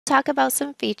Talk about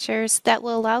some features that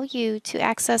will allow you to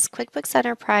access QuickBooks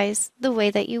Enterprise the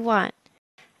way that you want.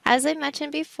 As I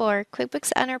mentioned before,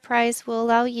 QuickBooks Enterprise will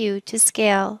allow you to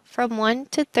scale from 1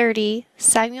 to 30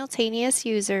 simultaneous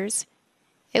users.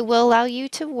 It will allow you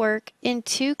to work in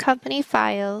 2 company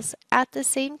files at the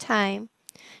same time.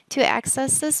 To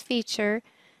access this feature,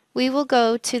 we will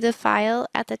go to the file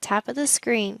at the top of the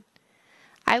screen.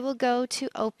 I will go to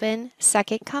Open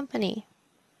Second Company.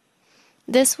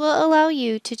 This will allow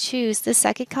you to choose the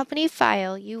second company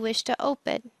file you wish to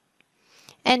open.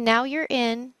 And now you're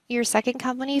in your second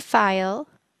company file.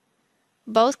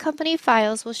 Both company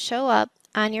files will show up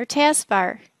on your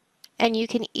taskbar, and you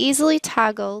can easily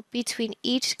toggle between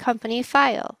each company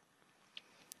file.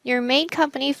 Your main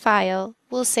company file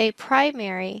will say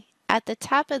Primary at the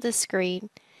top of the screen,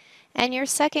 and your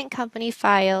second company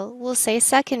file will say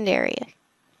Secondary.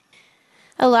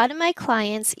 A lot of my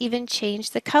clients even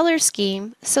change the color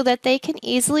scheme so that they can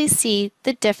easily see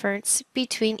the difference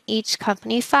between each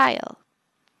company file.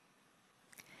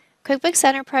 QuickBooks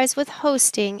Enterprise with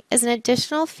hosting is an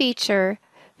additional feature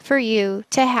for you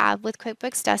to have with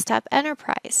QuickBooks Desktop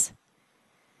Enterprise.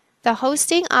 The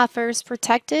hosting offers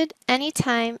protected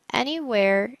anytime,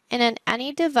 anywhere, and on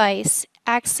any device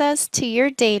access to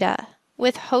your data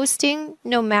with hosting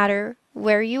no matter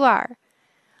where you are.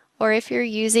 Or if you're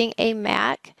using a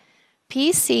Mac,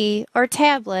 PC, or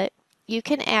tablet, you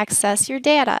can access your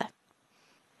data.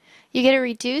 You get a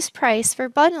reduced price for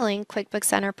bundling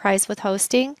QuickBooks Enterprise with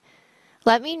hosting.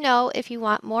 Let me know if you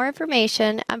want more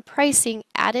information on pricing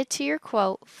added to your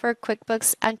quote for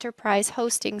QuickBooks Enterprise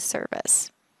hosting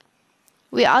service.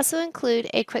 We also include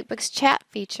a QuickBooks chat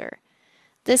feature.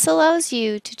 This allows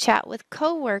you to chat with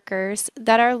coworkers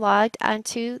that are logged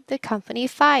onto the company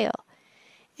file.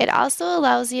 It also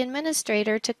allows the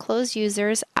administrator to close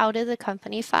users out of the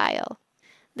company file.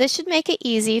 This should make it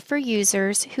easy for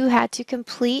users who had to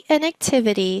complete an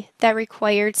activity that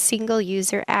required single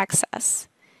user access.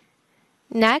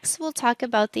 Next, we'll talk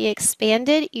about the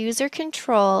expanded user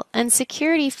control and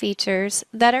security features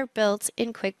that are built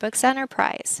in QuickBooks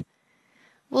Enterprise.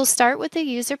 We'll start with the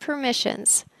user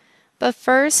permissions, but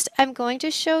first I'm going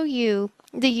to show you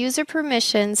the user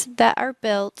permissions that are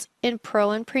built in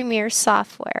Pro and Premier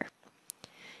software.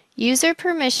 User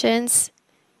permissions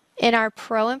in our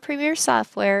Pro and Premier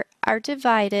software are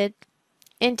divided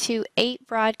into 8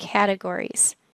 broad categories.